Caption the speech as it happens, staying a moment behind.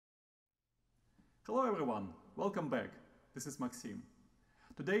Hello everyone, welcome back. This is Maxim.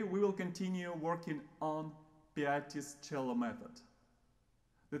 Today we will continue working on A.Piatti's Cello method.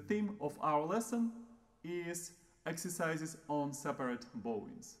 The theme of our lesson is exercises on separate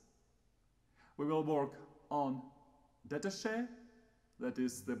bowings. We will work on Detache, that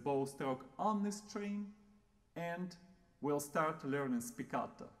is the bow stroke on the string, and we'll start learning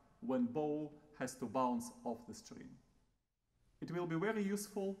Spiccato, when bow has to bounce off the string. It will be very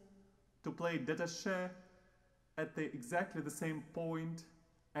useful to play Detache at exactly the same point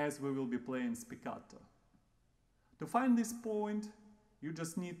as we will be playing Spiccato. To find this point, you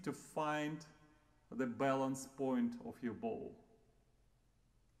just need to find the balance point of your bow.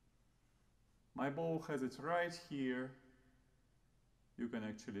 My bow has it right here. You can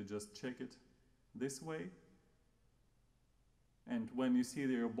actually just check it this way. And when you see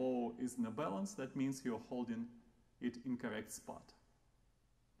that your bow is in a balance, that means you're holding it in correct spot.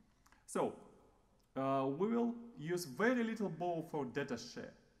 So, we will use very little bow for Detache,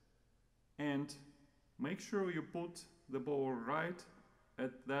 and make sure you put the bow right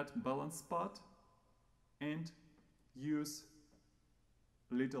at that balance spot and use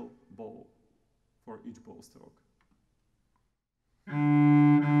little bow for each bow stroke.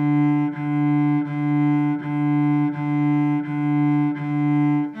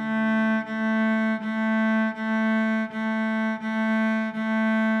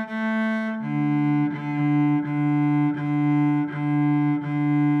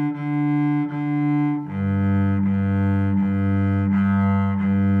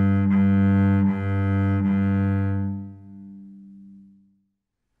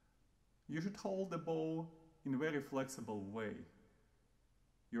 You should hold the bow in a very flexible way.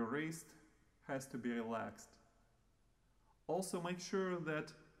 Your wrist has to be relaxed. Also make sure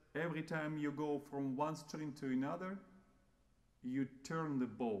that every time you go from one string to another, you turn the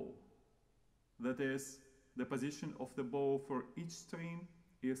bow. That is, the position of the bow for each string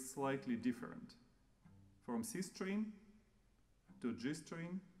is slightly different. From C string to G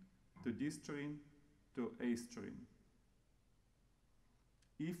string to D string to A string.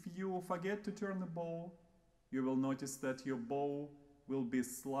 If you forget to turn the bow, you will notice that your bow will be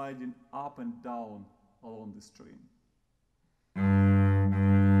sliding up and down along the string.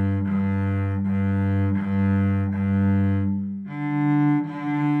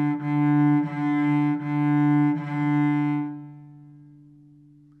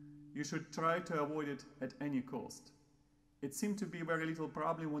 You should try to avoid it at any cost. It seems to be very little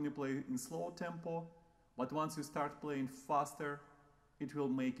problem when you play in slow tempo, but once you start playing faster, it will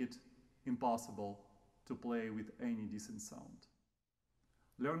make it impossible to play with any decent sound.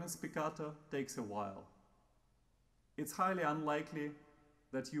 Learning Spiccato takes a while. It's highly unlikely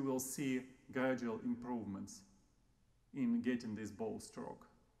that you will see gradual improvements in getting this bow stroke.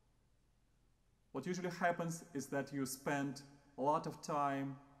 What usually happens is that you spend a lot of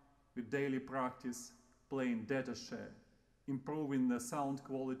time with daily practice playing Detache, improving the sound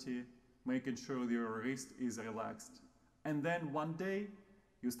quality, making sure your wrist is relaxed. And then one day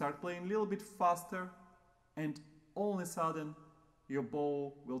you start playing a little bit faster, and all of a sudden your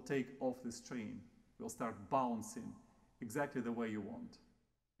bow will take off the string, will start bouncing exactly the way you want.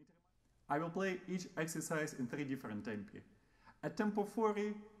 I will play each exercise in 3 different tempi. At tempo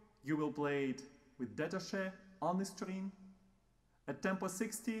 40 you will play it with Detache on the string. At tempo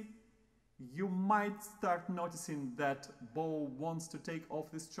 60 you might start noticing that bow wants to take off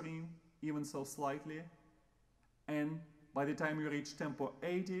the string, even so slightly. And by the time you reach tempo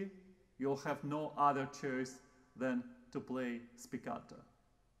 80, you'll have no other choice than to play Spiccato.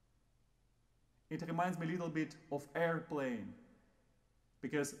 It reminds me a little bit of airplane,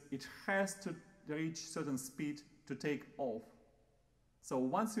 because it has to reach certain speed to take off. So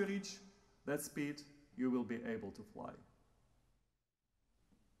once you reach that speed, you will be able to fly.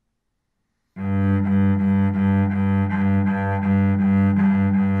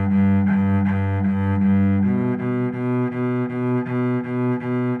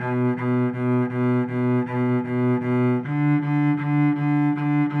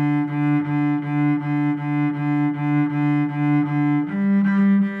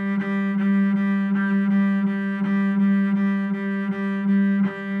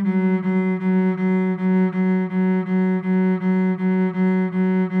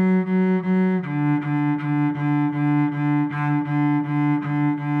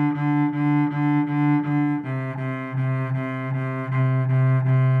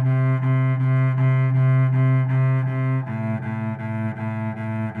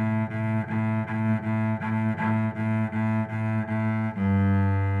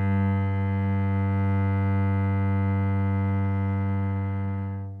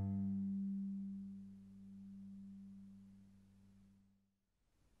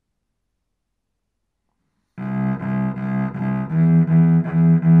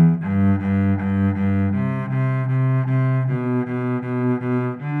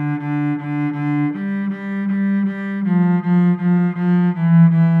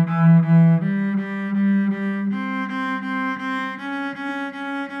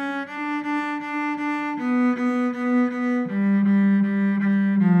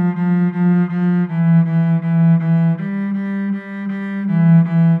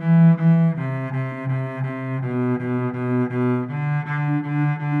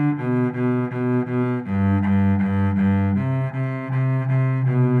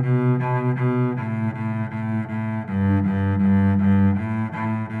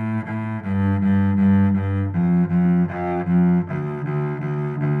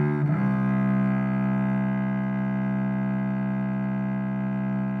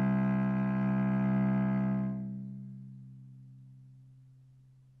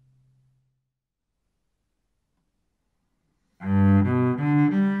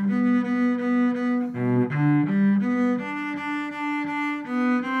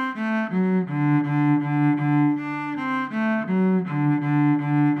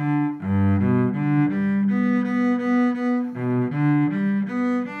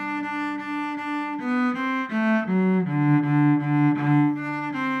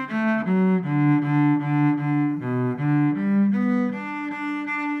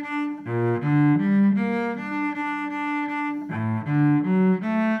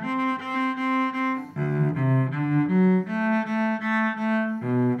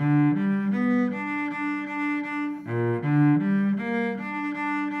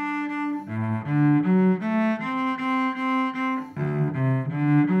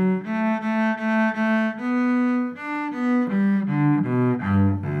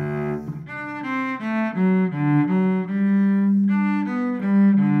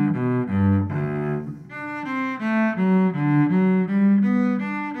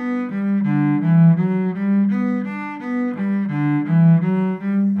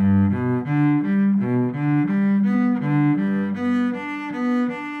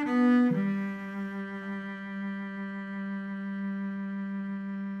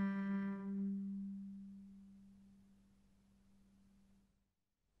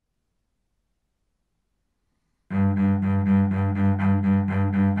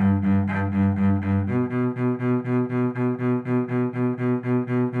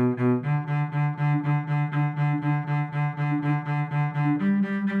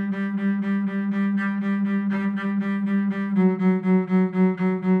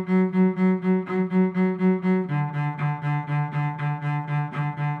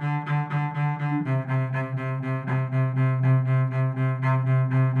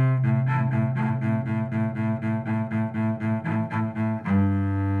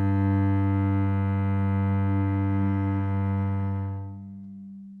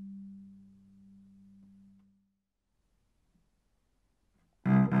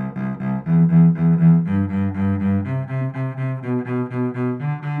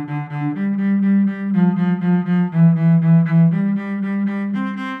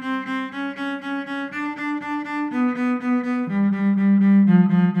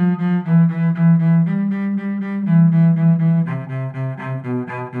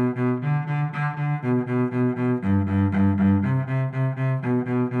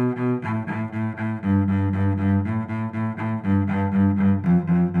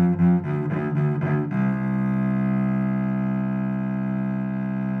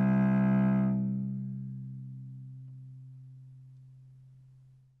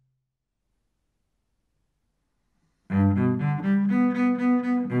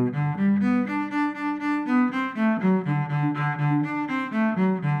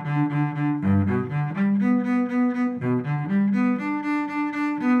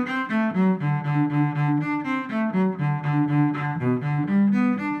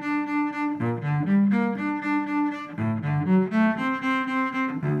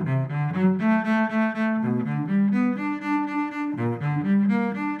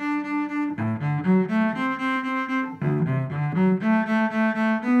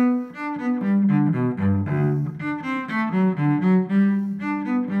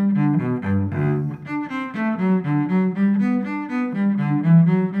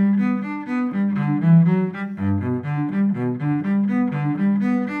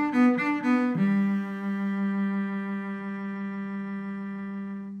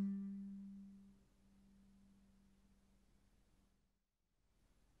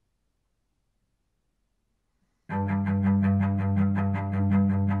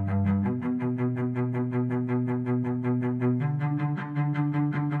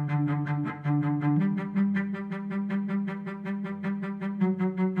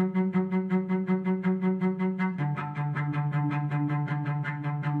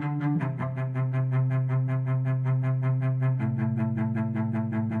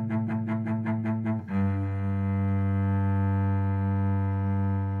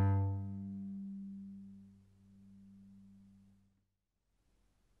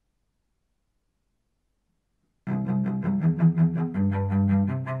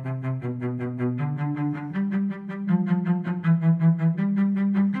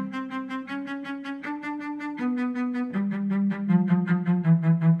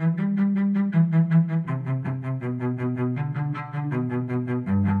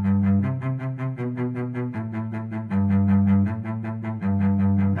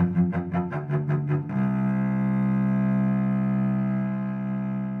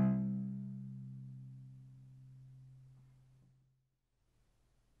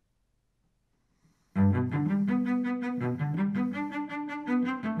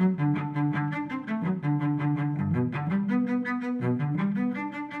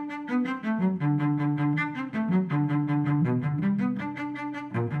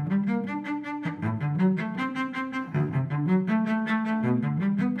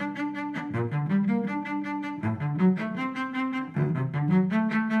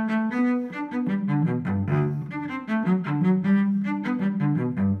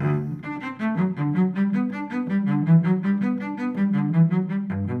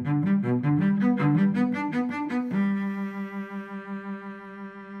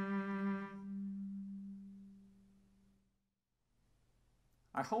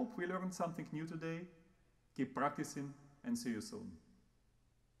 I hope we learned something new today. Keep practicing and see you soon.